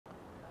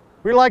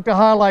We like to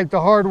highlight the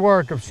hard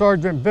work of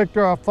Sergeant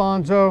Víctor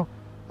Alfonso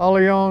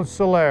Alayón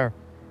Soler.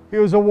 He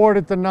was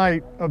awarded the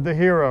Knight of the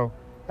Hero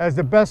as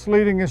the best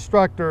leading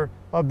instructor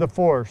of the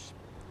force.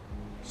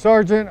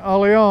 Sergeant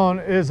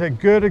Alayón is a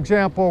good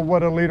example of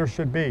what a leader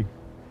should be.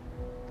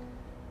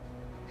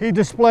 He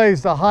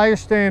displays the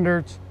highest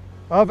standards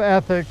of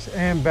ethics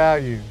and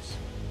values.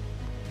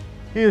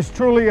 He is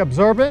truly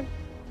observant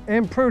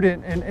and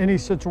prudent in any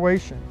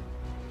situation.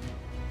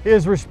 He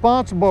is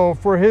responsible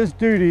for his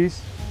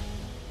duties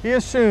he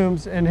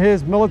assumes in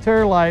his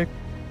military life,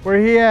 where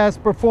he has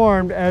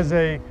performed as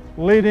a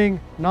leading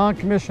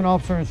non-commissioned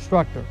officer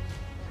instructor.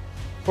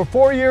 For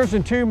 4 years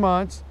and 2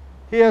 months,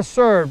 he has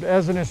served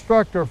as an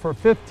instructor for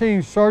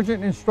 15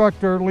 Sergeant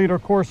Instructor Leader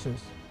courses,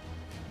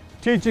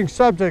 teaching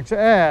subjects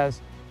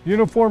as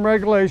uniform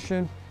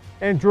regulation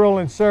and drill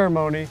and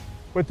ceremony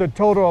with a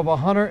total of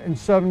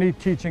 170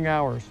 teaching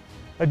hours.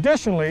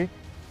 Additionally,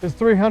 his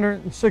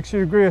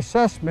 360-degree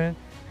assessment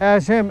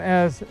has him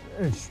as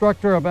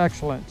Instructor of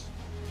Excellence.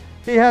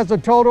 He has a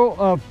total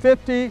of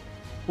 50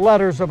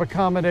 letters of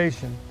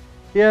accommodation.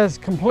 He has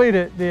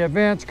completed the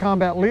Advanced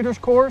Combat Leaders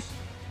course.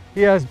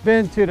 He has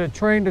been to the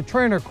Train the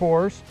Trainer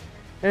course,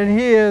 and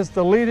he is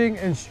the leading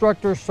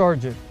instructor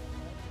sergeant.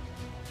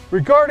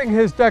 Regarding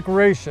his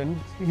decoration,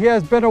 he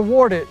has been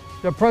awarded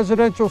the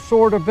Presidential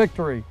Sword of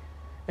Victory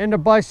and the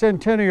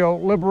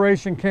Bicentennial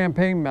Liberation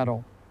Campaign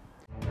Medal.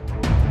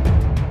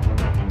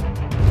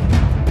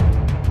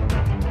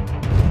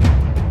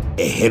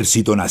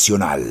 Ejército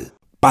Nacional,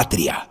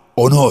 patria,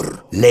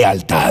 honor,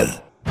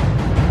 lealtad.